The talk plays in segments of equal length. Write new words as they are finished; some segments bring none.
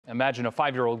Imagine a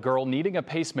 5-year-old girl needing a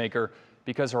pacemaker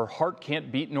because her heart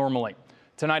can't beat normally.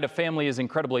 Tonight, a family is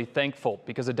incredibly thankful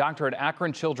because a doctor at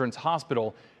Akron Children's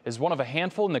Hospital is one of a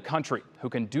handful in the country who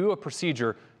can do a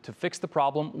procedure to fix the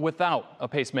problem without a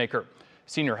pacemaker.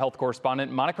 Senior health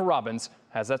correspondent Monica Robbins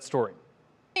has that story.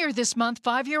 Earlier this month,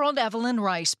 5-year-old Evelyn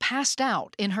Rice passed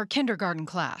out in her kindergarten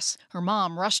class. Her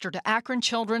mom rushed her to Akron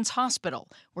Children's Hospital,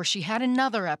 where she had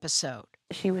another episode.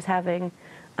 She was having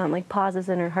like pauses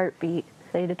in her heartbeat.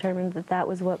 They determined that that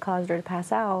was what caused her to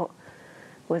pass out,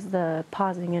 was the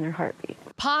pausing in her heartbeat.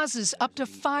 Pauses up to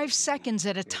 5 seconds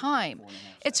at a time.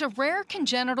 It's a rare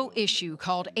congenital issue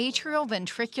called atrial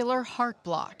ventricular heart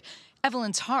block.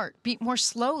 Evelyn's heart beat more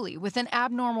slowly with an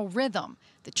abnormal rhythm.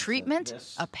 The treatment,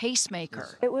 a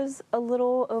pacemaker. It was a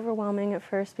little overwhelming at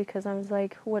first because I was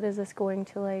like, what is this going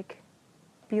to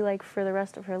be like for the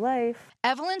rest of her life?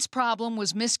 Evelyn's problem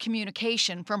was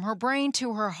miscommunication from her brain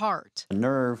to her heart. A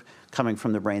nerve coming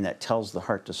from the brain that tells the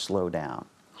heart to slow down.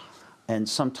 And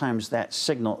sometimes that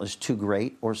signal is too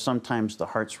great, or sometimes the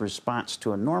heart's response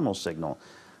to a normal signal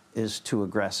is too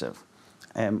aggressive.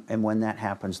 And when that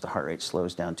happens, the heart rate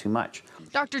slows down too much.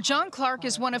 Dr. John Clark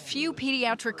is one of few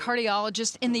pediatric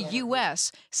cardiologists in the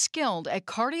U.S. skilled at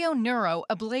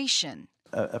cardio-neuro-ablation.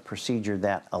 A procedure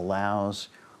that allows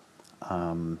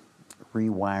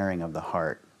rewiring of the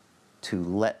heart to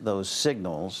let those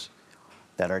signals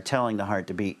that are telling the heart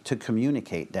to beat to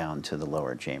communicate down to the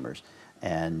lower chambers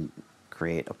and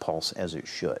create a pulse as it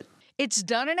should. It's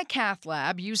done in a cath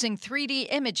lab using 3D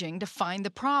imaging to find the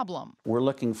problem. We're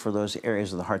looking for those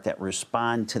areas of the heart that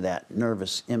respond to that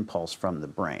nervous impulse from the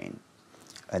brain.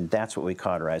 And that's what we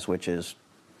cauterize, which is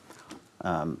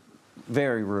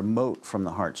very remote from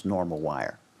the heart's normal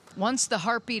wire. Once the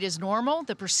heartbeat is normal,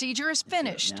 the procedure is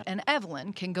finished, and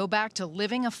Evelyn can go back to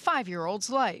living a 5-year-old's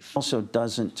life. Also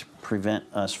doesn't prevent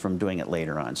us from doing it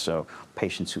later on. So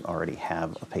patients who already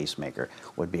have a pacemaker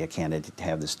would be a candidate to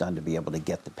have this done to be able to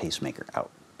get the pacemaker out.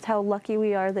 How lucky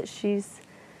we are that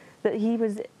he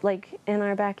was like in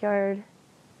our backyard,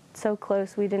 so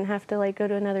close. We didn't have to go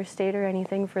to another state or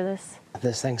anything for this.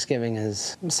 This Thanksgiving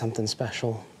is something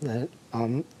special that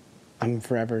I'm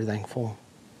forever thankful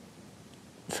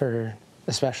for,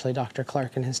 especially Dr.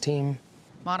 Clark and his team.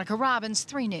 Monica Robbins,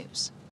 3 News.